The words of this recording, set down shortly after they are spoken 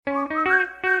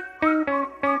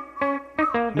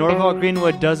Norval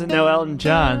Greenwood doesn't know Elton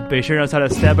John, but he sure knows how to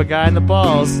stab a guy in the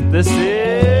balls. This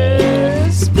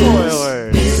is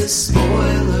Spoilers.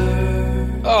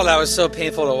 Oh, that was so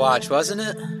painful to watch, wasn't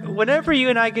it? Whenever you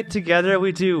and I get together,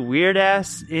 we do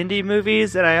weird-ass indie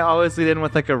movies, and I always lead in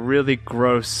with, like, a really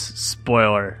gross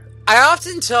spoiler. I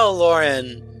often tell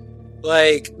Lauren,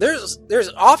 like, there's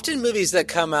often movies that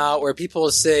come out where people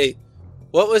will say,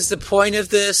 what was the point of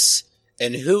this?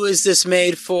 And who is this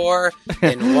made for?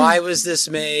 And why was this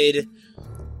made?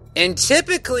 And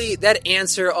typically, that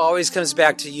answer always comes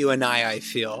back to you and I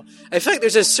feel. I feel like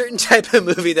there's a certain type of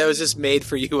movie that was just made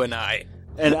for you and I.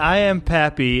 And I am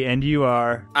Pappy, and you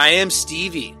are... I am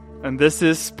Stevie. And this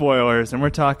is Spoilers, and we're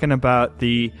talking about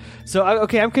the... So,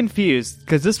 okay, I'm confused,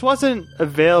 because this wasn't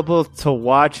available to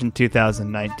watch in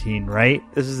 2019, right?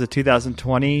 This is a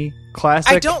 2020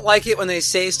 classic? I don't like it when they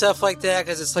say stuff like that,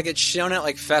 because it's like it's shown at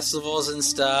like festivals and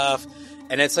stuff,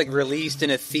 and it's like released in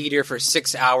a theater for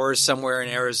 6 hours somewhere in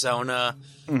Arizona.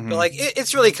 Mm-hmm. But like,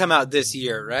 it's really come out this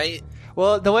year, right?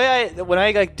 Well, the way when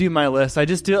I like do my list, I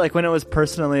just do it like when it was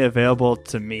personally available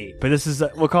to me. But this is,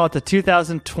 we'll call it the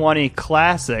 2020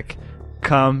 classic,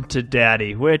 Come to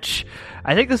Daddy, which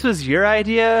I think this was your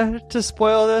idea to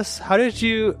spoil this. How did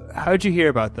you hear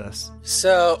about this?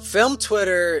 So, Film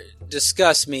Twitter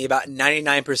disgusts me about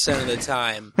 99% of the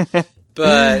time,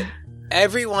 but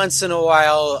every once in a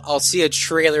while, I'll see a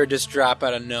trailer just drop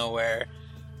out of nowhere.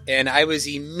 And I was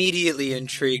immediately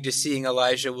intrigued to seeing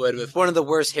Elijah Wood with one of the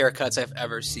worst haircuts I've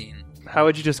ever seen. How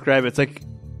would you describe it? It's like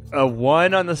a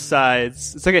one on the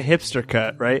sides. It's like a hipster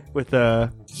cut, right? With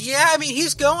a... Yeah, I mean,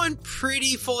 he's going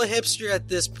pretty full hipster at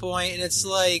this point, and it's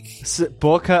like...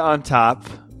 Bowl cut on top,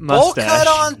 mustache. Bowl cut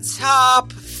on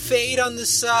top, fade on the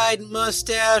side,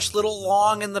 mustache, little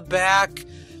long in the back.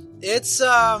 It's,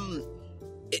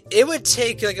 it would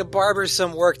take like a barber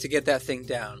some work to get that thing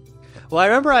down. Well, I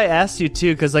remember I asked you,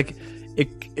 too, because, like,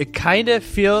 it kind of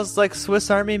feels like Swiss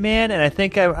Army Man, and I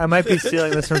think I might be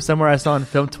stealing this from somewhere I saw on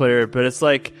Film Twitter, but it's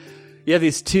like you have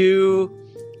these two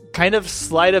kind of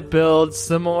sleight of build,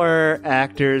 similar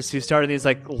actors who started these,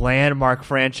 like, landmark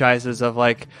franchises of,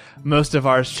 like, most of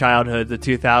our childhood, the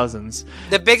 2000s.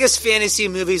 The biggest fantasy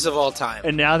movies of all time.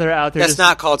 And now they're out there That's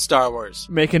not called Star Wars.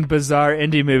 Making bizarre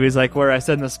indie movies, like where I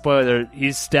said in the spoiler,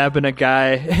 he's stabbing a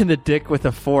guy in the dick with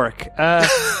a fork.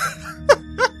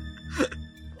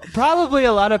 Probably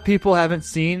a lot of people haven't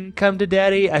seen Come to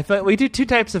Daddy. I feel like we do two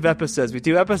types of episodes. We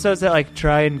do episodes that like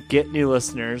try and get new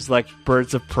listeners, like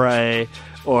Birds of Prey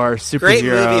or Superheroes. Great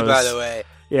movie, by the way.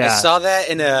 Yeah, I saw that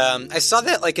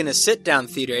in a sit-down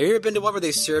theater. Have you ever been to one where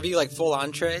they serve you like full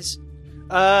entrees? In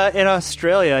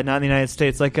Australia, not in the United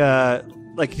States. Like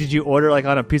did you order like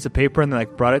on a piece of paper and they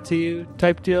like brought it to you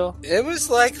type deal? It was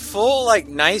like full, like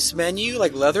nice menu,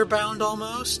 like leather bound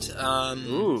almost.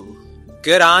 Ooh.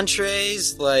 Good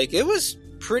entrees, like, it was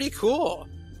pretty cool.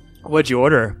 What'd you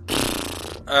order?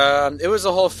 It was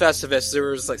a whole Festivus. There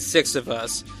was, like, 6 of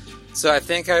us. So I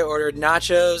think I ordered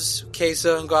nachos,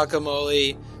 queso and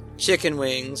guacamole, chicken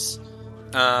wings.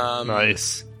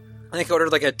 Nice. I think I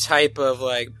ordered, like, a type of,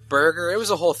 like, burger. It was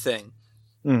a whole thing.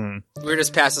 Mm-hmm. We were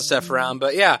just passing stuff around.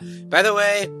 But, yeah, by the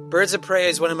way, Birds of Prey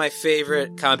is one of my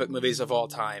favorite comic book movies of all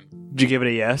time. Did you give it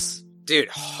a yes? Dude,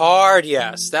 hard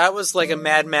yes. That was like a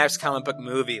Mad Max comic book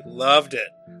movie. Loved it.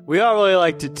 We all really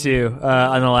liked it too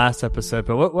on the last episode.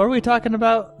 But what were we talking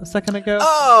about a second ago?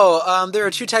 There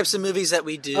are 2 types of movies that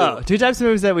we do. Oh, 2 types of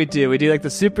movies that we do. We do like the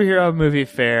superhero movie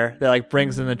fair that like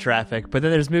brings in the traffic. But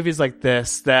then there's movies like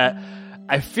this that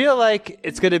I feel like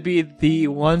it's going to be the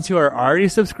ones who are already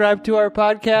subscribed to our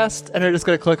podcast and are just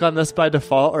going to click on this by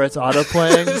default or it's auto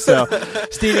playing. So,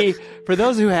 Stevie, for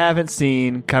those who haven't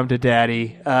seen Come to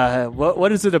Daddy,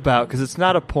 what is it about? Because it's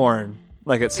not a porn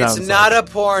like it sounds It's not like.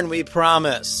 a porn, we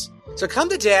promise. So Come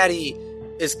to Daddy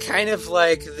is kind of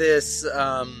like this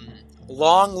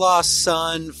long-lost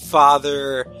son,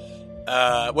 father,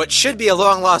 what should be a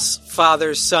long-lost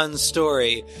father-son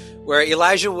story, where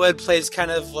Elijah Wood plays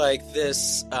kind of like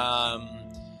this,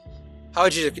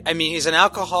 he's an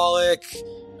alcoholic,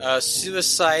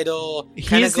 suicidal.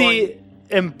 He's the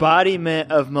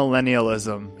embodiment of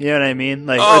millennialism. You know what I mean?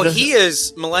 Like, he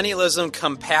is millennialism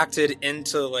compacted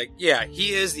into like, yeah,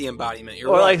 he is the embodiment. You're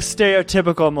or right. like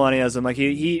stereotypical millennialism. Like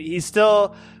he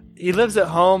still lives at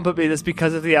home, but just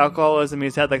because of the alcoholism,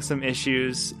 he's had like some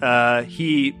issues.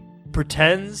 He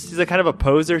pretends he's like kind of a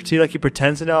poser too. Like he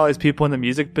pretends to know all these people in the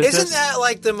music business. Isn't that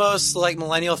like the most like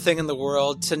millennial thing in the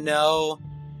world, to know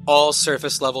all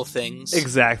surface level things?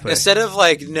 Exactly. Instead of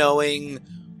like knowing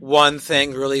one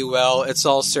thing really well, it's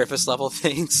all surface level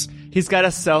things. He's got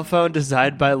a cell phone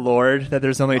designed by Lord that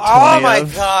there's only 20 Oh my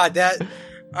of. god,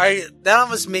 That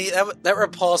almost made that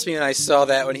repulsed me when I saw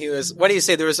that. When he was, what do you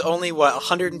say? There was only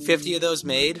 150 of those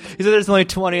made. He said there's only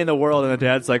 20 in the world, and the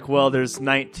dad's like, well, there's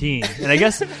 19. And I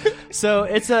guess so.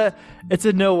 It's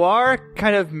a noir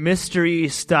kind of mystery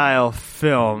style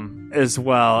film as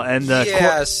well, and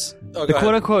the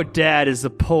quote unquote dad is the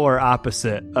polar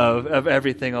opposite of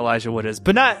everything Elijah Wood is,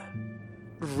 but not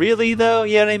really though.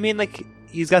 You know what I mean? Like,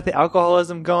 he's got the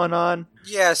alcoholism going on.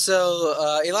 Yeah,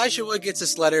 so Elijah Wood gets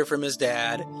this letter from his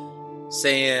dad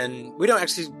saying, we don't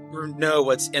actually know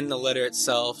what's in the letter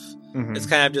itself. Mm-hmm. It's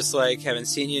kind of just like, haven't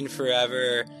seen you in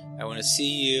forever. I want to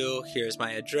see you. Here's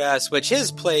my address, which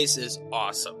his place is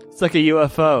awesome. It's like a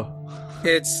UFO.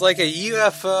 It's like a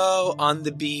UFO on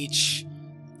the beach.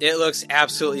 It looks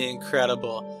absolutely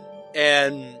incredible.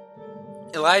 And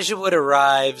Elijah Wood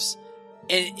arrives,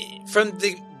 and from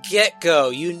the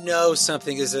get-go, you know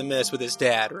something is amiss with his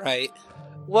dad, right?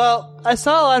 Well, I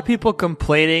saw a lot of people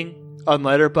complaining on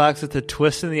Letterboxd that the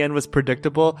twist in the end was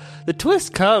predictable. The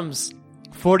twist comes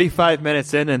 45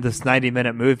 minutes in this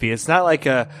 90-minute movie. It's not like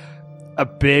a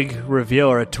big reveal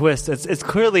or a twist. It's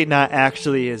clearly not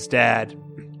actually his dad.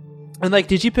 And, like,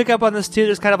 did you pick up on this, too?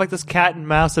 There's kind of like this cat and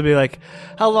mouse. I'll be like,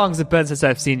 how long has it been since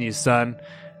I've seen you, son?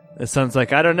 The son's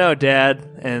like, I don't know, Dad.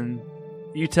 And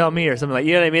you tell me, or something like,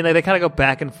 you know what I mean? Like, they kind of go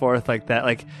back and forth like that.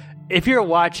 Like, if you're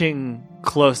watching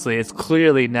closely, it's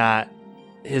clearly not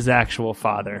his actual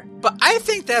father. But I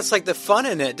think that's, like, the fun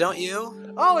in it, don't you?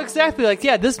 Oh, exactly. Like,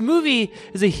 yeah, this movie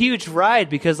is a huge ride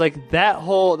because, like, the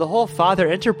whole father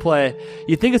interplay,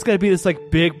 you think it's going to be this, like,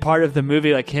 big part of the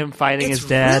movie, like him finding his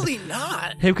dad. It's really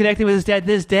not. Him connecting with his dad.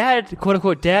 This dad,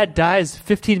 quote-unquote, dad dies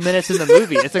 15 minutes in the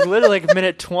movie. It's, like, literally, like,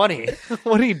 minute 20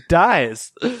 when he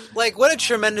dies. Like, what a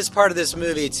tremendous part of this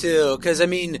movie, too, because, I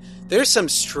mean, there's some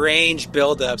strange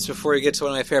build-ups before you get to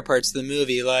one of my favorite parts of the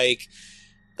movie, like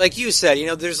you said, you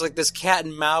know, there's, like, this cat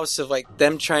and mouse of, like,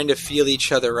 them trying to feel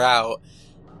each other out.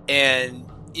 And,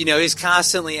 you know, he's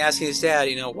constantly asking his dad,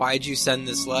 you know, why'd you send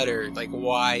this letter? Like,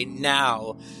 why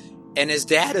now? And his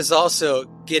dad is also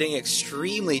getting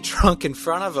extremely drunk in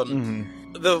front of him.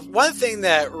 Mm-hmm. The one thing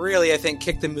that really, I think,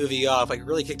 kicked the movie off, like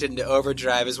really kicked it into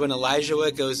overdrive, is when Elijah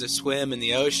Wood goes to swim in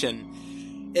the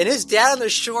ocean. And his dad on the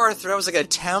shore throws like a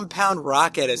 10-pound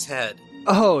rock at his head.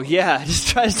 Oh, yeah. Just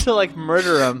tries to, like,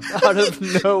 murder him out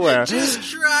of nowhere. Just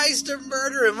tries to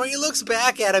murder him. When he looks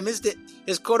back at him,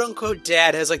 his quote-unquote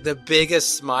dad has, like, the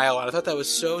biggest smile on it. I thought that was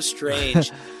so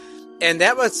strange. And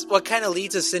that was what kind of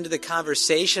leads us into the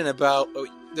conversation about,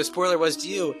 the spoiler was to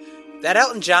you, that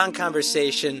Elton John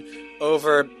conversation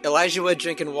over Elijah Wood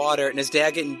drinking water and his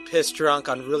dad getting pissed drunk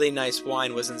on really nice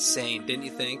wine was insane, didn't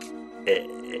you think?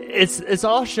 It's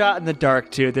all shot in the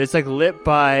dark too. It's like lit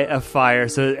by a fire,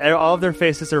 so all of their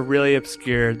faces are really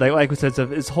obscured. Like we said, so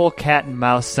this whole cat and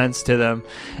mouse sense to them,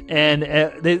 and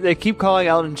they keep calling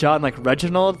Elton John like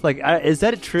Reginald. Like, is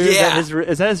that true? Yeah.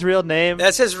 Is that his real name?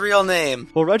 That's his real name.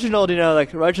 Well, Reginald, you know,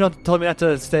 like Reginald told me not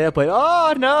to stay up late.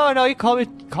 Oh no, you call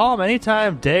him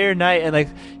anytime, day or night, and like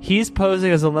he's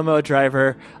posing as a limo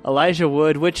driver, Elijah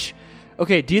Wood, which.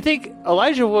 Okay, do you think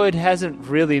Elijah Wood hasn't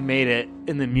really made it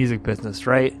in the music business,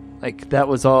 right? Like, that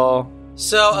was all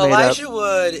So Elijah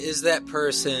Wood is that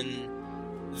person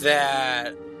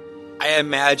that I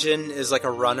imagine is like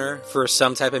a runner for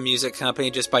some type of music company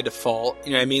just by default.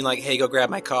 You know what I mean? Like, hey, go grab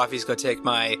my coffees, go take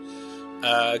my,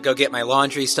 go get my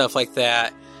laundry, stuff like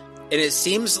that. And it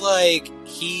seems like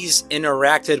he's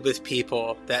interacted with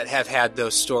people that have had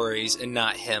those stories and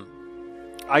not him.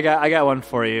 I got one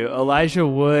for you. Elijah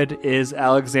Wood is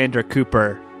Alexander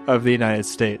Cooper of the United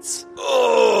States.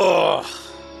 Oh.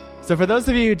 So for those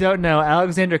of you who don't know,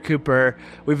 Alexander Cooper,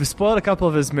 we've spoiled a couple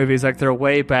of his movies, like they're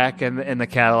way back in the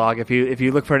catalog. If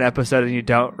you look for an episode and you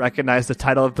don't recognize the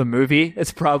title of the movie,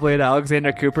 it's probably an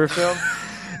Alexander Cooper film.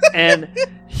 And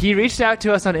he reached out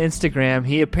to us on Instagram.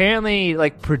 He apparently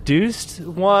like produced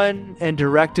one and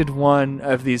directed one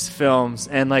of these films,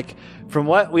 and like from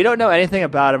what we don't know anything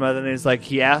about him other than he's like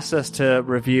he asked us to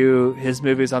review his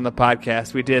movies on the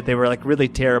podcast. We did. They were like really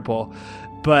terrible,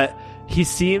 but he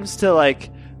seems to like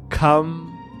come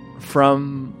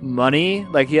from money.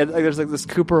 Like he had like, there's like this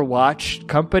Cooper watch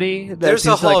company. There's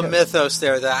a whole mythos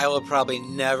there that I will probably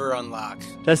never unlock.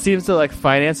 That seems to like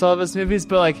finance all of his movies,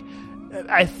 but like.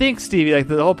 I think, Stevie, like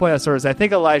the whole point of the story is I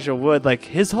think Elijah Wood, like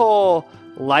his whole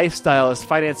lifestyle is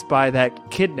financed by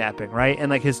that kidnapping, right? And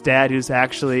like his dad who's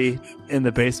actually in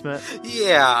the basement.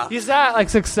 Yeah. He's not like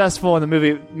successful in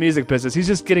the music business. He's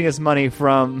just getting his money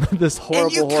from this horrible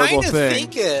thing. And you kind of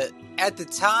think it at the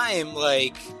time,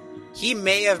 like he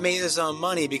may have made his own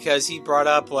money because he brought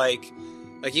up like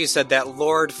you said, that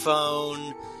Lord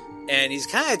phone, and he's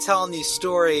kind of telling these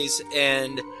stories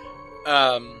and,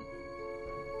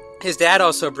 his dad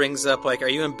also brings up, like, are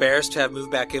you embarrassed to have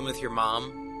moved back in with your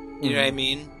mom? You know what I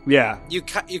mean? Yeah. You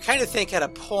kind of think at a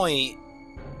point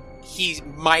he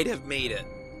might have made it.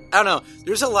 I don't know.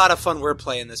 There's a lot of fun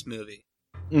wordplay in this movie.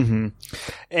 Mm-hmm.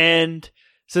 And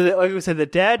so, like we said, the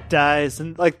dad dies,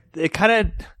 and like it kind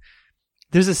of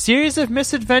there's a series of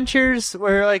misadventures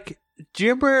where, like, do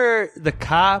you remember the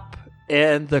cop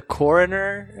and the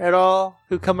coroner at all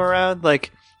who come around?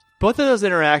 Like, both of those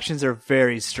interactions are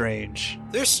very strange.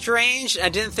 They're strange. I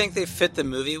didn't think they fit the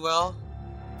movie well.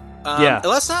 Yeah. And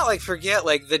let's not, like, forget,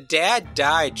 like, the dad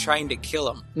died trying to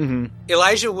kill him. Mm-hmm.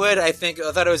 Elijah Wood, I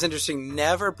thought it was interesting,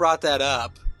 never brought that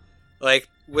up. Like,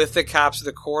 with the cops or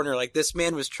the coroner, like, this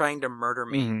man was trying to murder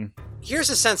me. Mm-hmm. Here's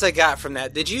a sense I got from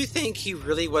that. Did you think he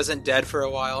really wasn't dead for a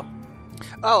while?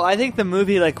 Oh, I think the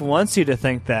movie, like, wants you to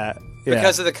think that. Yeah.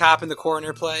 Because of the cop and the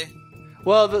coroner play?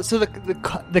 Well,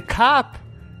 the cop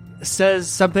says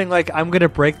something like, I'm going to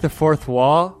break the fourth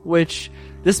wall, which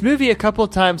this movie a couple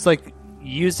times, like,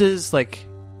 uses, like,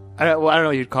 I don't know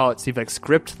what you'd call it, Steve, like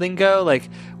script lingo. Like,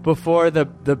 before the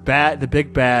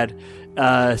big bad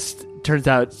turns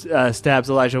out stabs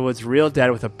Elijah Wood's real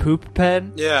dad with a poop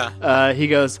pen. Yeah. He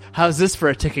goes, how's this for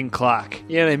a ticking clock?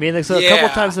 You know what I mean? Like, so a couple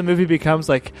times the movie becomes,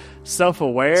 like,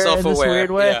 self-aware in this weird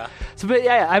way. Yeah. So, but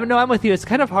yeah, I'm with you. It's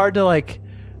kind of hard to, like,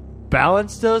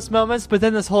 balance those moments, but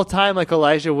then this whole time, like,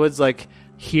 Elijah Wood's, like,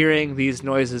 hearing these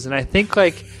noises, and I think,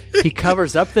 like, he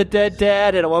covers up the dead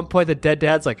dad, and at one point the dead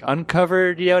dad's, like,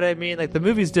 uncovered. You know what I mean? Like, the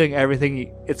movie's doing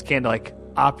everything it's can to, like,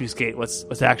 obfuscate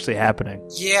what's actually happening.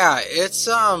 Yeah, it's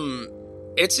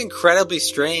incredibly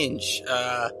strange,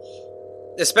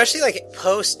 especially, like,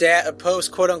 post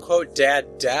quote unquote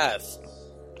dad death.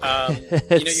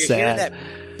 You're sad. hearing that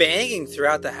banging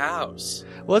throughout the house.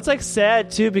 Well, it's, like, sad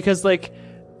too, because, like,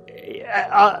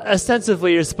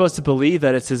 ostensibly you're supposed to believe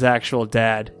that it's his actual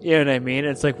dad. You know what I mean?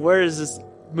 It's like, where is this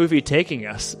movie taking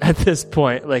us at this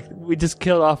point? Like, we just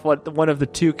killed off one of the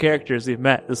two characters we've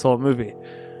met this whole movie.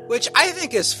 Which I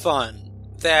think is fun,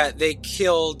 that they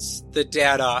killed the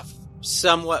dad off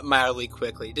somewhat mildly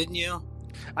quickly, didn't you?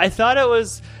 I thought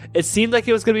it seemed like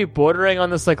it was going to be bordering on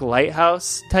this, like,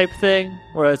 lighthouse type thing,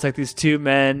 where it's like these two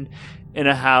men in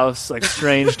a house, like,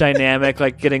 strange dynamic,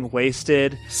 like, getting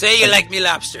wasted. Say you like me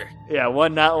lobster. Yeah,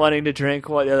 one not wanting to drink,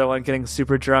 while the other one getting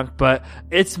super drunk. But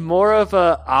it's more of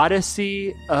a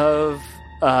odyssey of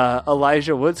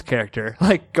Elijah Wood's character,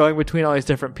 like, going between all these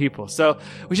different people. So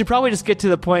we should probably just get to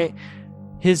the point.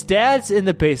 His dad's in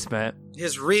the basement.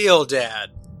 His real dad.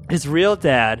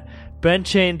 Been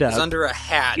chained up. He's under a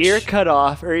hatch. Ear kicked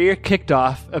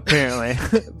off, apparently,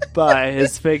 by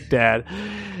his fake dad.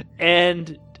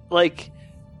 And, like,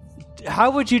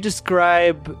 how would you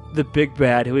describe the big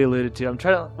bad who we alluded to? I'm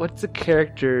trying to... What's the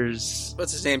character's...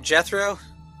 What's his name? Jethro?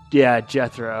 Yeah,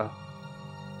 Jethro.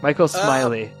 Michael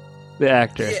Smiley, the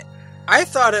actor. Yeah, I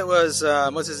thought it was,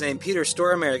 what's his name? Peter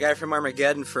Stormare, the guy from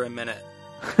Armageddon, for a minute.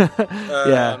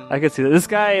 Yeah, I could see that. This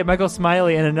guy, Michael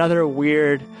Smiley, in another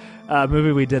weird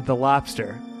movie we did, The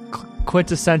Lobster.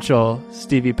 Quintessential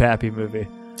Stevie Pappy movie.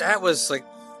 That was, like,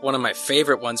 one of my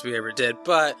favorite ones we ever did.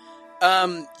 But,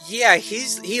 yeah,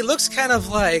 he looks kind of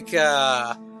like,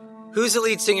 who's the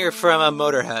lead singer from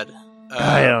Motorhead?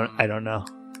 I don't know.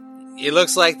 He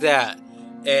looks like that.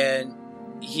 And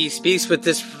he speaks with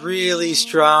this really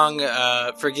strong,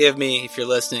 forgive me if you're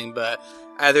listening, but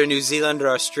either New Zealand or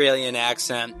Australian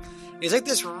accent. He's like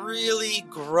this really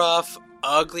gruff,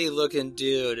 ugly-looking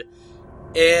dude.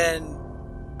 And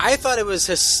I thought it was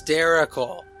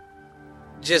hysterical.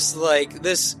 Just like,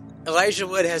 this Elijah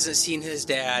Wood hasn't seen his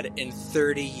dad in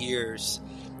 30 years.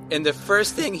 And the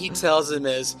first thing he tells him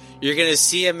is, you're going to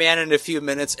see a man in a few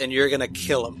minutes and you're going to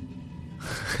kill him.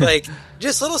 Like,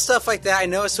 just little stuff like that. I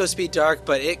know it's supposed to be dark,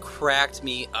 but it cracked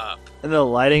me up. And the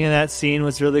lighting in that scene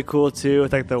was really cool too,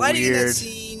 with, like, the lighting weird... in that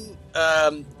scene,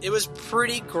 it was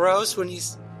pretty gross when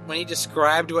he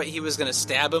described what he was going to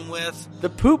stab him with. The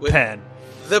poop pen.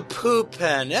 The poop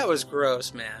pen. That was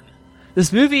gross, man.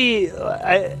 This movie,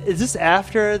 is this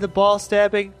after the ball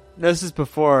stabbing? No, this is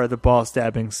before the ball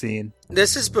stabbing scene.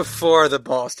 This is before the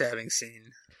ball stabbing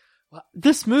scene.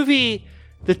 This movie,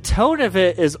 the tone of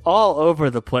it is all over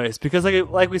the place, because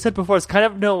like we said before, it's kind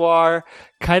of noir,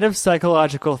 kind of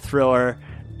psychological thriller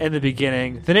in the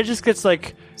beginning. Then it just gets,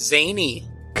 like, zany,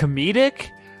 comedic.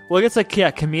 Well, it gets, like,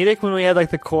 comedic when we had,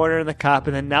 like, the coroner and the cop,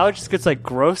 and then now it just gets, like,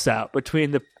 gross out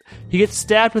between the... He gets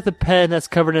stabbed with a pen that's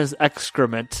covered in his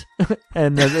excrement,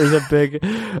 and there's a big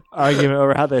argument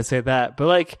over how they say that. But,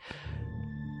 like,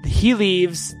 he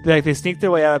leaves, like, they sneak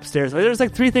their way out upstairs. Like, there's,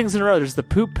 like, three things in a row. There's the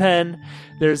poop pen,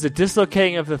 there's the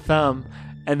dislocating of the thumb,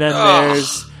 and then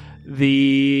there's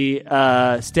the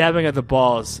stabbing of the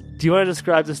balls. Do you want to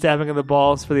describe the stabbing of the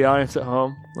balls for the audience at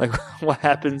home? Like, what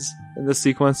happens in this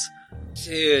sequence?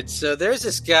 Dude, so there's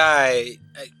this guy.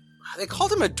 They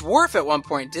called him a dwarf at one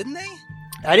point, didn't they?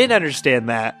 I didn't understand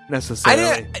that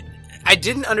necessarily. I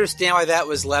didn't understand why that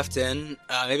was left in.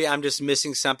 Maybe I'm just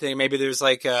missing something. Maybe there's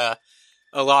like a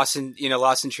loss in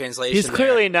translation. He's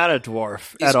clearly not a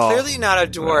dwarf He's at all. clearly not a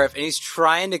dwarf, and he's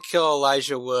trying to kill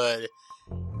Elijah Wood.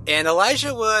 And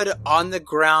Elijah Wood on the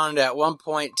ground at one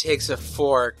point takes a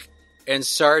fork and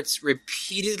starts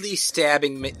repeatedly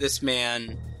stabbing this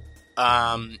man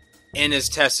in his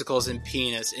testicles and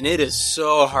penis. And it is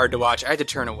so hard to watch. I had to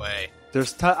turn away.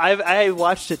 I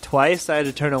watched it twice. I had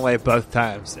to turn away both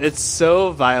times. It's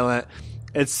so violent.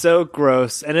 It's so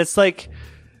gross. And it's like,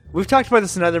 we've talked about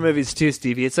this in other movies too,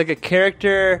 Stevie. It's like a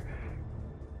character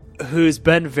who's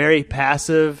been very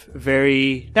passive,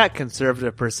 very, not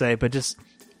conservative per se, but just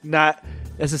not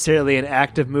necessarily an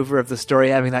active mover of the story,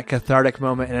 having that cathartic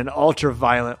moment in an ultra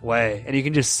violent way. And you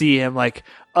can just see him like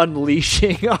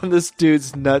unleashing on this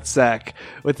dude's nutsack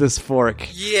with this fork.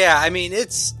 Yeah, I mean,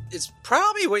 it's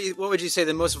probably what would you say,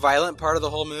 the most violent part of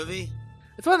the whole movie?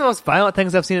 It's one of the most violent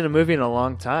things I've seen in a movie in a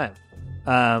long time.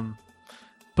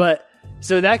 But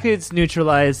so that dude's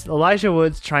neutralized. Elijah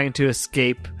Wood's trying to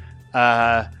escape.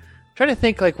 Trying to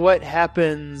think like what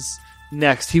happens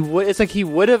next. It's like he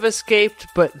would have escaped,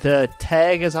 but the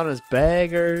tag is on his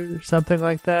bag or something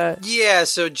like that. Yeah,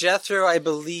 so Jethro, I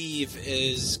believe,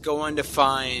 is going to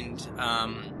find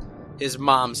his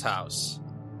mom's house.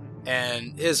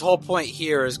 And his whole point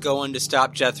here is going to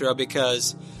stop Jethro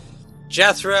because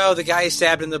Jethro, the guy he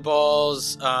stabbed in the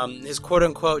balls, his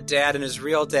quote-unquote dad and his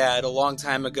real dad a long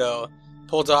time ago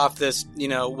pulled off this,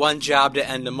 one job to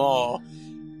end them all.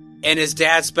 And his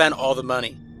dad spent all the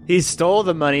money. He stole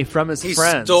the money from his friends.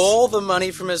 He stole the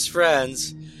money from his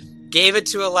friends, gave it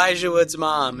to Elijah Wood's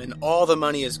mom, and all the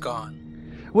money is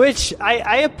gone. Which,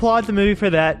 I applaud the movie for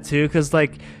that, too, because,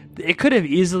 like, it could have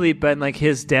easily been, like,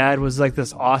 his dad was, like,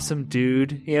 this awesome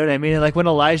dude, you know what I mean? And, like, when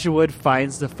Elijah Wood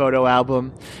finds the photo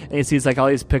album, and he sees, like, all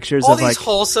these pictures all of, these like...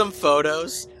 wholesome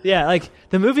photos. Yeah, like,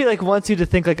 the movie, like, wants you to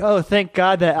think, like, oh, thank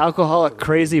God that alcoholic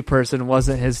crazy person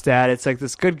wasn't his dad. It's, like,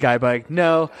 this good guy, but, like,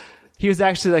 no... He was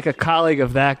actually like a colleague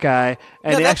of that guy.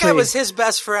 And that guy was his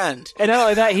best friend. And not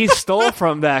only that, he stole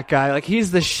from that guy. Like,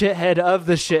 he's the shithead of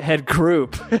the shithead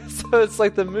group. So it's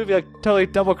like the movie like totally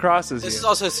double crosses This you. is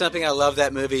also something I love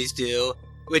that movies do,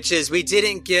 which is we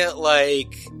didn't get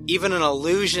like even an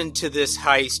allusion to this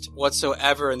heist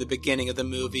whatsoever in the beginning of the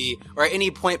movie or at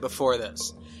any point before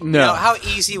this. No. How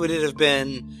easy would it have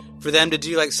been for them to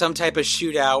do like some type of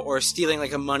shootout or stealing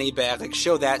like a money bag, like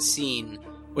show that scene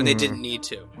when they didn't need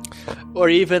to. Or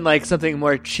even like something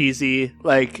more cheesy,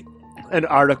 like an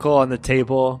article on the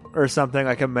table or something,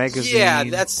 like a magazine. Yeah,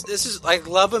 this is like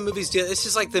love when movies do. This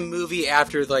is like the movie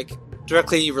after like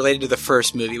directly related to the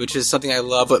first movie, which is something I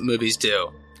love what movies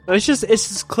do. It's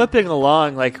just clipping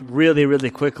along like really, really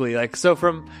quickly. Like so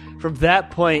from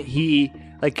that point he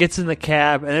like gets in the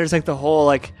cab and there's like the whole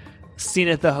like scene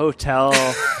at the hotel.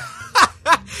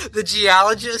 The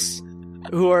geologists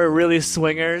who are really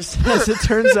swingers, as it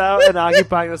turns out, and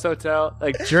occupying this hotel.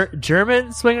 Like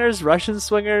German swingers, Russian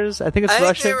swingers. I think it's Russian.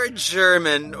 I think they were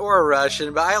German or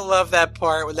Russian, but I love that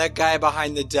part when that guy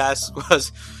behind the desk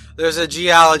there's a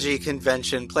geology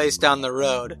convention placed down the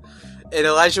road. And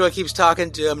Elijah Wood keeps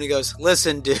talking to him, and he goes,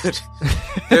 "Listen, dude,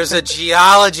 there's a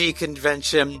geology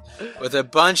convention with a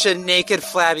bunch of naked,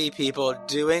 flabby people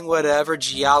doing whatever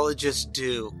geologists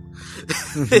do."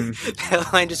 That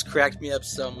line just cracked me up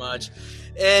so much.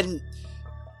 And,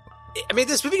 I mean,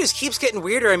 this movie just keeps getting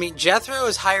weirder. I mean, Jethro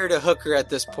has hired a hooker at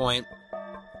this point,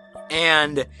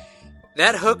 and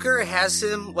that hooker has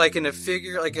him, like, in a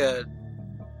figure, like a...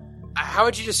 How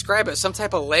would you describe it? Some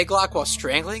type of leg lock while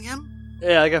strangling him?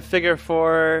 Yeah, like a figure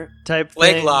four type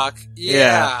leg thing. lock.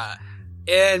 Yeah.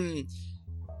 And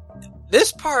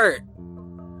this part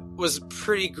was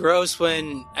pretty gross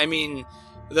when, I mean,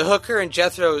 the hooker and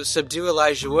Jethro subdue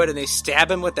Elijah Wood and they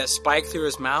stab him with that spike through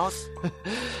his mouth.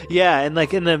 Yeah, and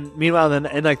like meanwhile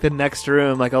in like the next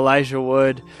room, like Elijah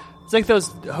Wood, it's like those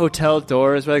hotel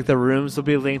doors where like the rooms will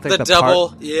be linked, like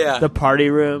the party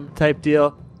room type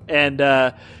deal.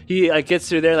 And he like gets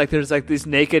through there, like there's like these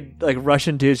naked like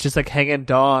Russian dudes just like hanging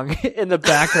dong in the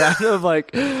background of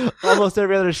like almost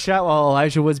every other shot while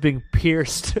Elijah Wood's being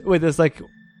pierced with this like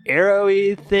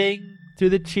arrowy thing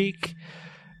through the cheek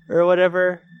or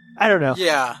whatever. I don't know.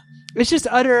 Yeah. It's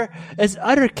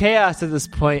utter chaos at this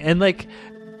point. And like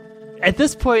at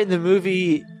this point in the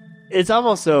movie, it's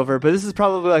almost over, but this is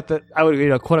probably like I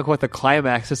would, quote unquote, the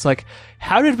climax. It's like,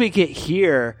 how did we get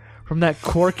here from that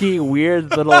quirky,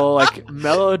 weird little like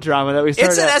melodrama that we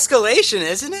started. It's an escalation,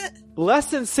 isn't it?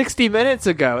 Less than 60 minutes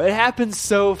ago. It happens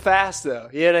so fast, though.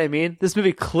 You know what I mean? This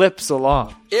movie clips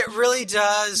along. It really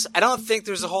does. I don't think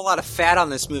there's a whole lot of fat on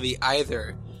this movie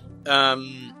either.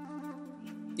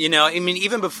 You know, I mean,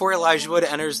 even before Elijah Wood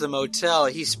enters the motel,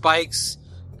 he spikes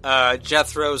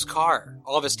Jethro's car,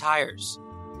 all of his tires,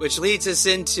 which leads us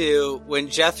into when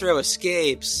Jethro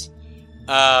escapes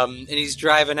and he's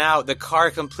driving out, the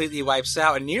car completely wipes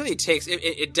out and nearly takes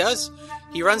it does.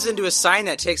 He runs into a sign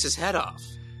that takes his head off.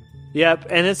 Yep,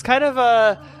 and it's kind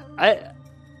of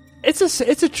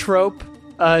it's a trope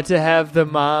to have the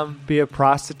mom be a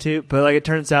prostitute, but like it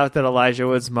turns out that Elijah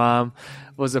Wood's mom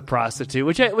was a prostitute,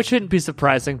 which shouldn't be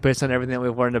surprising based on everything that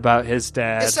we've learned about his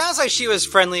dad. It sounds like she was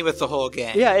friendly with the whole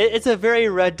gang. Yeah, it's a very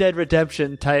Red Dead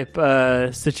Redemption type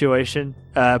situation,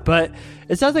 but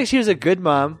it sounds like she was a good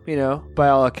mom, you know, by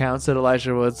all accounts. That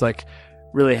Elijah Wood's like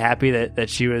really happy that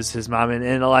she was his mom, and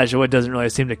Elijah Wood doesn't really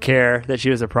seem to care that she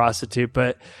was a prostitute.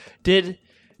 But did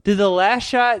the last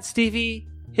shot, Stevie,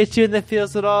 hit you in the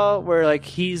feels at all, where like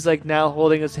he's like now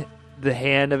holding the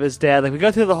hand of his dad? Like we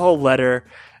go through the whole letter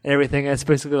and everything, and it's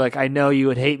basically like, I know you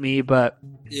would hate me, but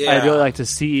I'd really like to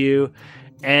see you.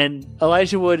 And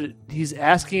Elijah Wood, he's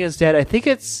asking his dad, I think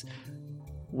it's,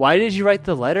 why did you write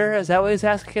the letter? Is that what he's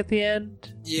asking at the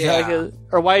end? Yeah.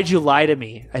 Or why did you lie to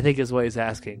me? I think is what he's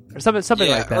asking. Or something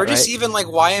like that, or just right? even like,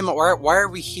 why are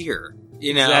we here?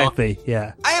 You know? Exactly,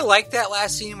 yeah. I like that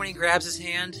last scene when he grabs his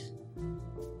hand.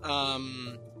 I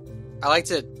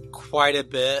liked it quite a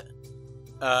bit.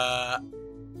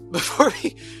 Before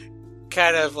we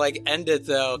kind of like end it,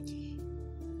 though,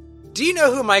 do you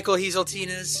know who Michael Hazeltine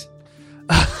is?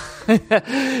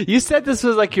 You said this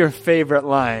was like your favorite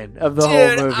line of the whole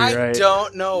movie, right? I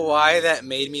don't know why that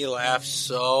made me laugh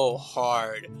so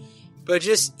hard. But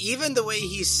just even the way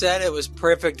he said it was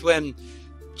perfect. When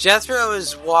Jethro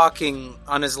is walking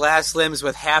on his last limbs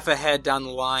with half a head down the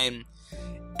line.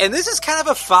 And this is kind of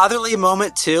a fatherly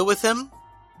moment, too, with him.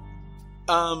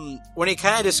 When he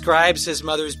kind of describes his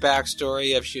mother's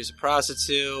backstory of she was a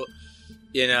prostitute,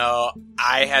 you know,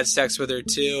 I had sex with her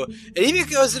too. It even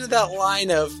goes into that line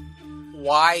of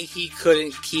why he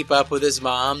couldn't keep up with his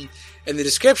mom. And the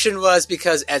description was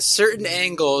because at certain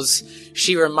angles,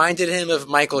 she reminded him of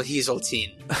Michael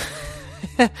Hazeltine.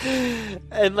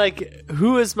 And like,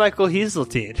 who is Michael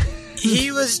Hazeltine?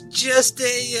 He was just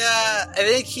I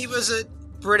think he was a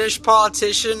British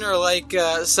politician or like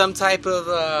some type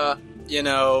of,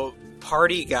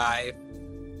 party guy.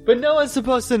 But no one's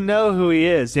supposed to know who he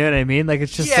is, you know what I mean? Like,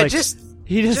 it's just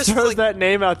he just throws like, that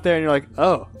name out there and you're like,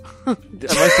 oh, am I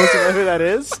supposed to know who that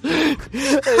is?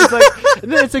 It's like,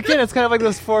 it's kind of like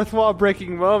this fourth wall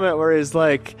breaking moment where he's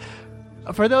like,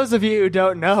 for those of you who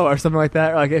don't know, or something like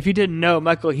that, or like if you didn't know,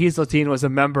 Michael Hazeltine was a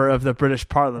member of the British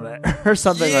Parliament, or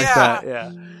something like that.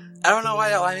 Yeah, I don't know why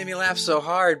that line made me laugh so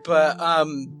hard, but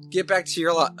get back to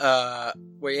your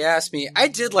where you asked me. I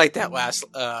did like that last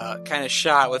kind of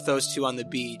shot with those two on the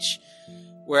beach,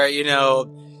 where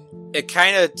it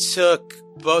kind of took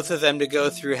both of them to go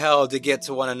through hell to get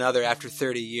to one another after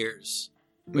 30 years,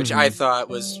 which I thought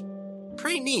was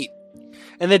pretty neat.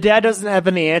 And the dad doesn't have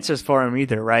any answers for him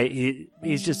either, right?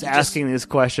 He's just asking these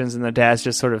questions, and the dad's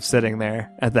just sort of sitting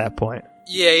there at that point.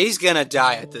 Yeah, he's gonna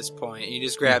die at this point. He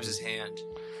just grabs his hand.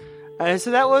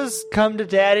 So that was Come to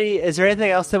Daddy. Is there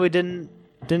anything else that we didn't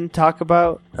talk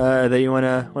about that you want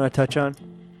to touch on?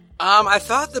 I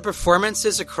thought the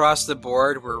performances across the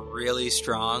board were really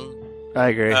strong. I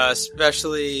agree.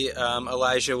 Especially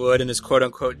Elijah Wood and his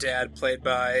quote-unquote dad, played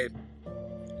by...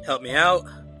 Help me out.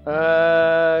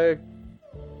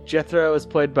 Jethro was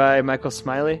played by Michael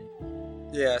Smiley.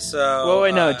 Yeah, so... Well,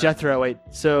 wait, no, Jethro, wait.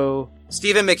 So...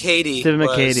 Stephen McHattie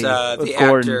was the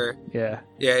actor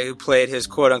who played his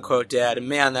quote-unquote dad. And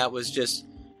man, that was just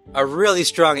a really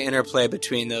strong interplay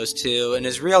between those two. And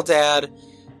his real dad,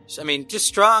 I mean, just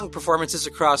strong performances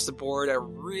across the board. A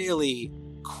really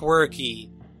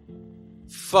quirky,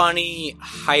 funny,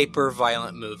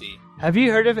 hyper-violent movie. Have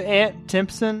you heard of Aunt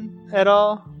Timpson at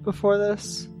all before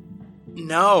this?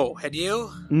 No. Had you?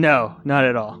 No, not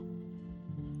at all.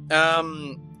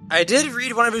 I did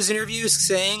read one of his interviews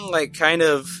saying, like, kind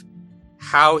of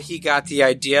how he got the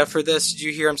idea for this. Did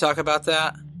you hear him talk about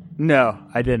that? No,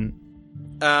 I didn't.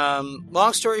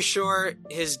 Long story short,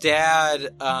 his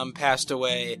dad passed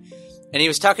away, and he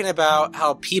was talking about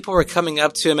how people were coming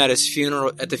up to him at the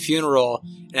funeral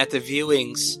and at the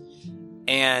viewings,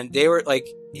 and they were like,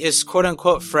 his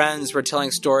quote-unquote friends were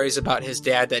telling stories about his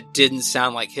dad that didn't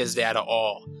sound like his dad at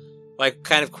all. Like,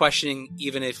 kind of questioning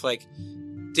even if, like,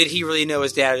 did he really know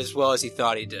his dad as well as he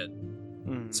thought he did?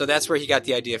 So that's where he got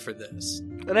the idea for this.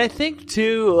 And I think,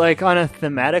 too, like, on a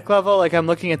thematic level, like, I'm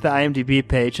looking at the IMDb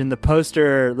page, and the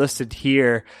poster listed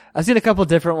here, I've seen a couple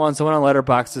different ones. The one on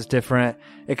Letterboxd is different.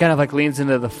 It kind of, like, leans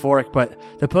into the fork, but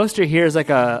the poster here is, like,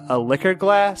 a liquor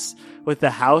glass with the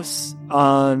house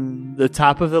on the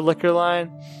top of the liquor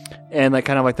line, and, like,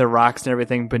 kind of like the rocks and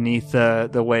everything beneath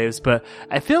the waves. But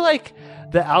I feel like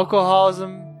the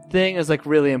alcoholism thing is, like,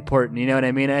 really important, you know what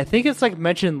I mean? And I think it's, like,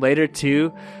 mentioned later,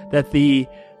 too, that the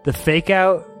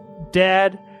fake-out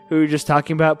dad who we were just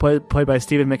talking about, played by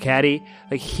Stephen McHattie,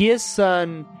 like, his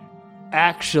son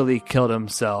actually killed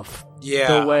himself.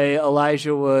 Yeah. The way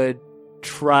Elijah Wood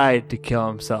tried to kill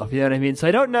himself. You know what I mean? So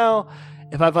I don't know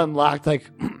if I've unlocked,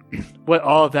 like, what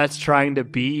all of that's trying to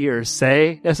be or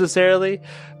say necessarily,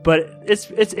 but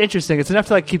it's interesting. It's enough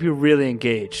to, like, keep you really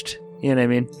engaged. You know what I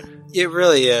mean? It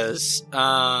really is.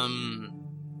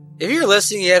 If you're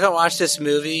listening, you haven't watched this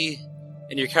movie,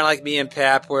 and you're kind of like me and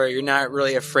Pap, where you're not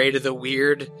really afraid of the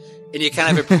weird, and you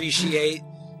kind of appreciate.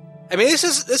 I mean, this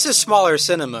is smaller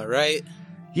cinema, right?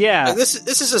 Yeah. Like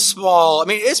this is a small. I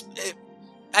mean,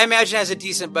 I imagine it has a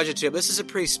decent budget to it, but this is a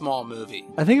pretty small movie.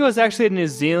 I think it was actually a New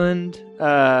Zealand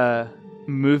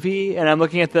movie, and I'm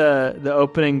looking at the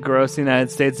opening gross in the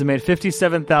United States. It made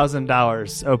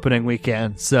 $57,000 opening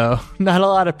weekend, so not a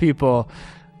lot of people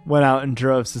went out in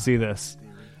droves to see this.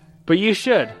 But you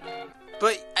should.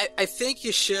 But I think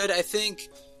you should. I think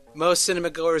most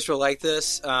cinema goers will like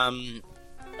this,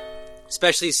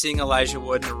 especially seeing Elijah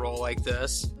Wood in a role like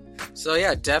this. So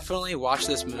yeah, definitely watch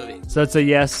this movie. So it's a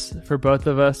yes for both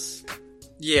of us?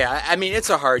 Yeah, I mean, it's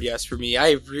a hard yes for me.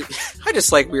 I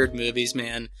just like weird movies,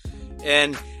 man.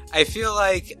 And I feel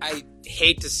like I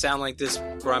hate to sound like this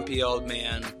grumpy old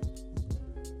man.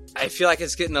 I feel like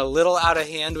it's getting a little out of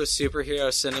hand with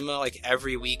superhero cinema, like,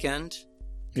 every weekend.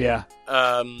 Yeah.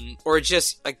 Or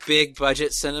just, like, big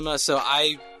budget cinema. So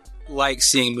I like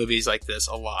seeing movies like this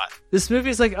a lot. This movie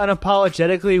is, like,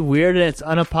 unapologetically weird, and it's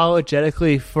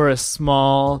unapologetically for a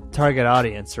small target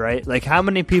audience, right? Like, how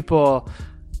many people,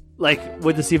 like,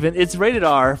 would this even... It's rated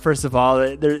R, first of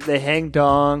all. They hang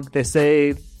dong. They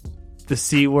say the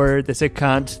C word. They say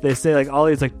cunt. They say, like, all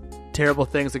these, like, terrible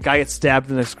things. The guy gets stabbed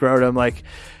in the scrotum. Like,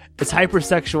 it's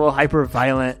hypersexual,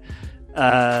 hyper-violent,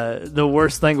 the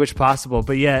worst language possible.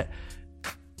 But yet,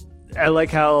 I like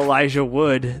how Elijah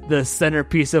Wood, the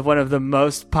centerpiece of one of the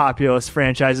most populous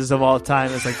franchises of all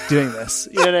time, is, like, doing this.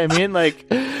 You know what I mean? Like,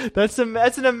 that's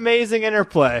an amazing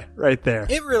interplay right there.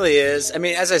 It really is. I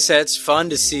mean, as I said, it's fun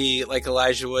to see, like,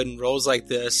 Elijah Wood in roles like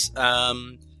this.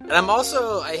 And I'm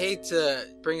also, I hate to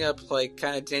bring up, like,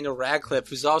 kind of Daniel Radcliffe,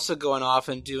 who's also going off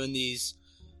and doing these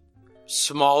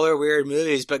smaller, weird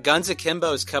movies, but Guns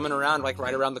Akimbo is coming around, like,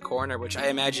 right around the corner, which I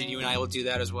imagine you and I will do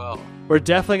that as well. We're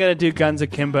definitely going to do Guns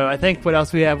Akimbo. I think what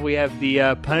else we have? We have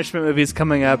the Punishment movies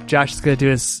coming up. Josh is going to do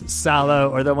his Salo,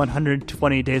 or the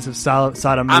 120 Days of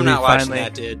Sodom movie. I'm not watching finally.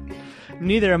 that, dude.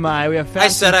 Neither am I. We have Fast I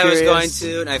said and I was Furious. going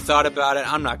to, and I thought about it.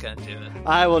 I'm not going to do it.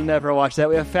 I will never watch that.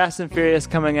 We have Fast and Furious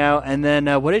coming out, and then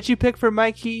what did you pick for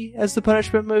Mikey as the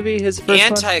Punishment movie? His first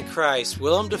Antichrist,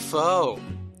 Willem Dafoe.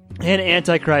 And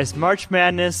Antichrist. March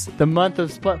Madness, the month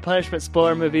of Punishment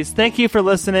spoiler movies. Thank you for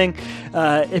listening.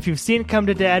 If you've seen Come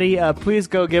to Daddy, please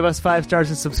go give us 5 stars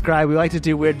and subscribe. We like to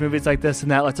do weird movies like this, and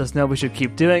that lets us know we should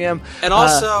keep doing them. And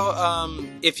also,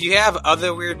 if you have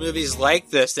other weird movies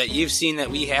like this that you've seen that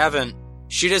we haven't,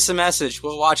 shoot us a message.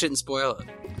 We'll watch it and spoil it.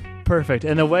 Perfect.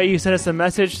 And the way you send us a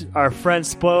message, our friend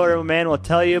Spoiler Man will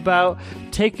tell you about.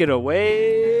 Take it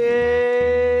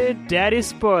away, Daddy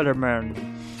Spoiler Man.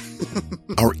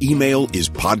 Our email is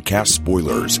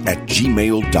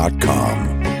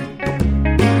podcastspoilers@gmail.com.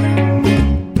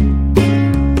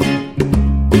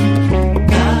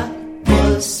 That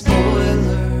was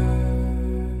spoiler.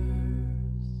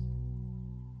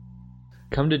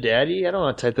 Come to Daddy? I don't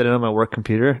want to type that in on my work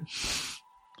computer.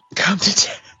 Come to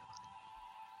Daddy.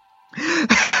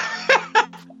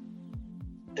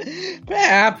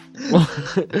 Pap. Anything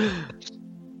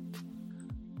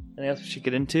else we should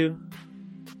get into?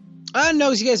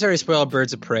 No, you guys already spoiled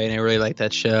Birds of Prey, and I really like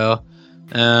that show.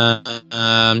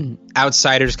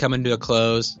 Outsiders coming to a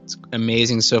close. It's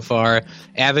amazing so far.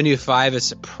 Avenue 5 is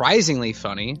surprisingly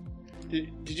funny.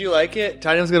 Did you like it?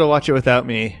 Tanya was going to watch it without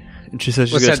me, and she said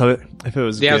she's What's going to that? tell me if it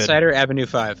was The good. Outsider, Avenue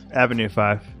 5. Avenue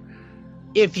 5.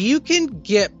 If you can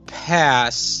get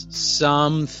past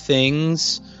some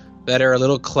things that are a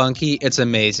little clunky, it's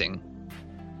amazing.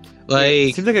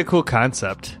 It seems like a cool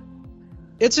concept.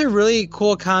 It's a really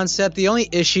cool concept. The only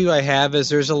issue I have is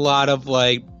there's a lot of,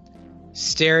 like,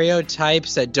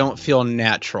 stereotypes that don't feel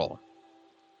natural.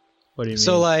 What do you mean?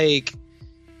 So, like,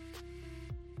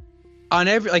 on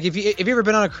every, like, if you ever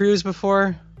been on a cruise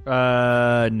before?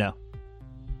 No.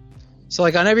 So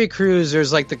like on every cruise,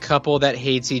 there's like the couple that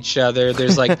hates each other.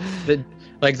 There's like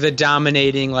the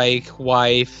dominating like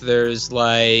wife. There's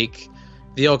like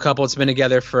the old couple that's been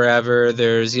together forever.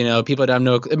 There's people that don't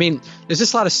know. I mean, there's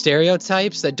just a lot of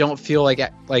stereotypes that don't feel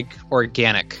like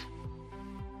organic.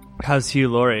 How's Hugh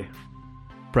Laurie,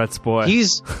 Brett's boy?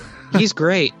 He's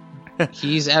great.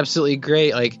 He's absolutely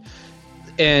great. Like,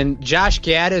 and Josh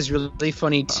Gad is really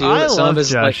funny too. I Some love of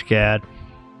his, Josh Gad.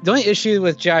 The only issue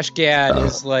with Josh Gad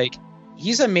is like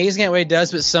he's amazing at what he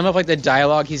does, but some of like the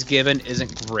dialogue he's given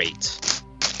isn't great.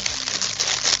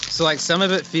 So like some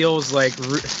of it feels like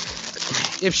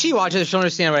if she watches it, she'll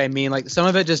understand what I mean. Like some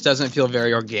of it just doesn't feel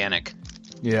very organic.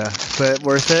 Yeah, but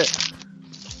worth it.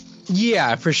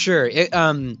 Yeah, for sure.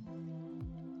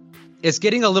 It's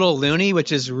getting a little loony,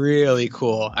 which is really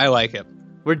cool. I like it.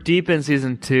 We're deep in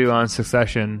season 2 on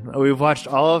Succession. We've watched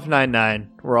all of 9-9.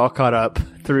 We're all caught up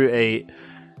through 8.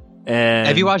 And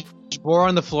have you watched Boar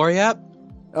on the Floor yet?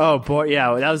 Oh boy,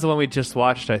 yeah, that was the one we just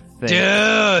watched, I think.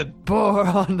 Dude, Boar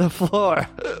on the Floor.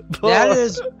 That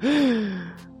is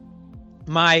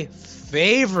my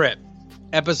favorite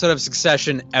episode of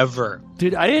Succession ever.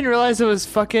 Dude, I didn't realize it was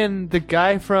fucking the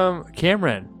guy from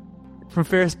Cameron, from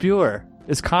Ferris Bueller.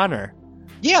 Is Connor.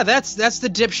 Yeah, that's the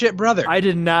dipshit brother. I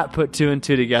did not put 2 and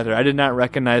 2 together. I did not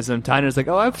recognize him. Tyner's like,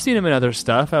 oh, I've seen him in other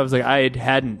stuff. I was like, I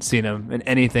hadn't seen him in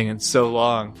anything in so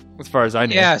long, as far as I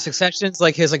knew. Yeah, Succession's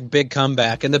like his like big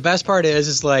comeback. And the best part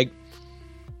is like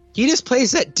he just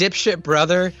plays that dipshit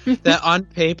brother that on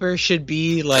paper should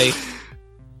be like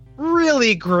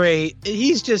really great.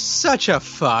 He's just such a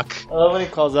fuck. I love when he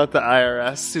calls out the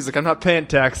IRS. He's like, I'm not paying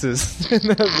taxes in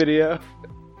that video.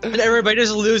 And everybody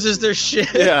just loses their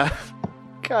shit. Yeah.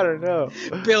 God, I don't know.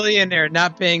 Billionaire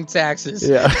not paying taxes.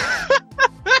 Yeah.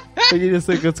 You just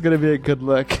think it's going to be a good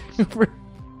look.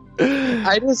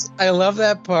 I love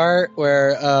that part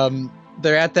where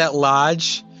they're at that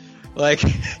lodge. Like,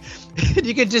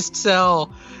 you can just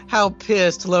tell how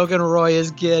pissed Logan Roy is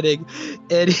getting.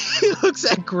 And he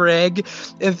looks at Greg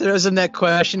and throws him that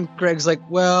question. Greg's like,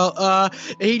 well, and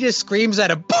he just screams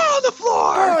at him, "Bar on the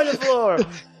floor! Bar on the floor!"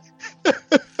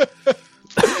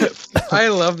 I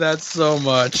love that so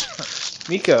much.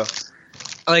 Nico.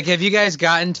 Like, have you guys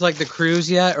gotten to like the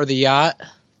cruise yet or the yacht?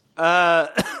 I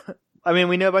mean,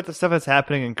 we know about the stuff that's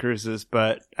happening in cruises,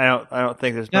 but I don't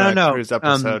think there's been a cruise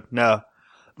episode. No.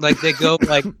 Like they go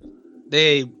like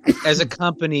they as a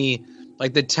company,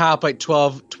 like the top like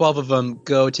 12 of them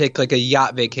go take like a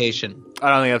yacht vacation. I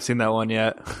don't think I've seen that one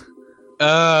yet.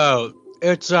 Oh,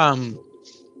 it's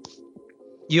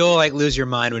you'll like lose your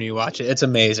mind when you watch it. It's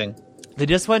amazing. They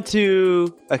just went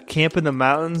to a camp in the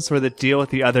mountains where the deal with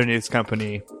the other news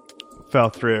company fell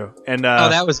through. And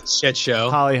that was a shit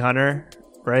show. Holly Hunter,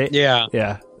 right? Yeah.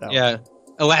 Yeah. Yeah.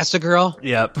 Elastigirl?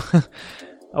 Yep.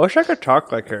 I wish I could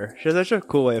talk like her. She has such a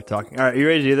cool way of talking. All right, you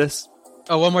ready to do this?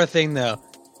 Oh, one more thing though.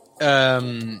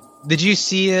 Did you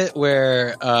see it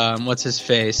where what's his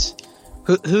face?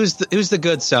 Who's the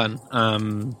good son?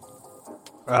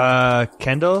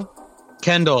 Kendall?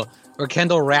 Kendall. Where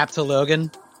Kendall rapped to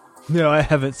Logan? No, I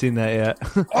haven't seen that yet.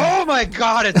 Oh my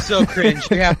god, it's so cringe.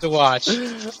 You have to watch.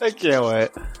 I can't wait.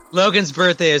 Logan's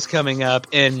birthday is coming up,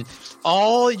 and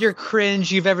all your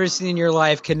cringe you've ever seen in your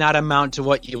life cannot amount to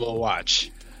what you will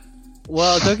watch.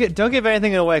 Well, don't give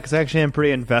anything away, because actually I'm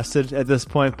pretty invested at this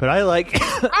point, but I like...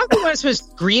 I'm the one that's been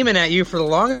screaming at you for the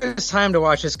longest time to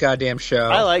watch this goddamn show.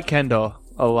 I like Kendall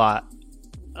a lot.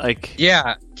 Like,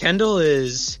 yeah, Kendall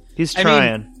is... He's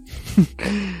trying.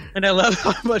 And I love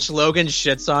how much Logan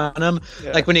shits on him.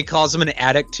 Yeah. Like when he calls him an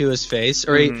addict to his face,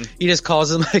 or he just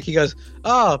calls him like, he goes,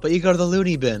 "Oh, but you go to the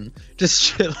loony bin." Just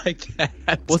shit like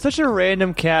that. Well, such a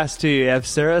random cast too. You have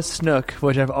Sarah Snook,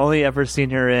 which I've only ever seen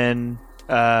her in.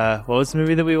 What was the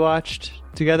movie that we watched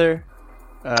together?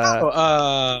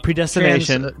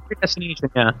 Predestination. Predestination,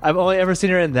 yeah. I've only ever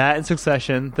seen her in that in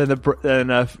Succession.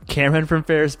 Then Cameron from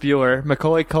Ferris Bueller,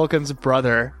 Macaulay Culkin's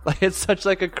brother. Like, it's such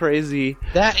like a crazy.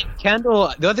 That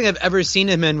Kendall. The only thing I've ever seen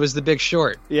him in was The Big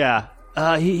Short. Yeah.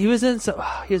 He was in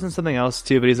something else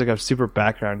too, but he's like a super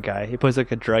background guy. He plays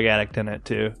like a drug addict in it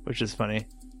too, which is funny.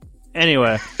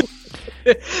 Anyway,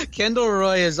 Kendall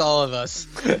Roy is all of us.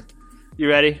 You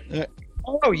ready?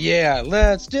 Oh yeah,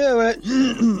 let's do it.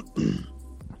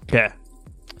 Okay.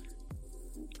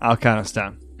 I'll count us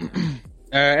down.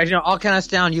 I'll count us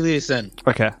down. You lead us in.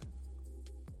 Okay.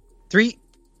 3,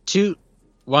 2,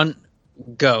 1,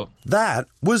 go. That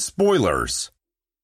was Spoilers.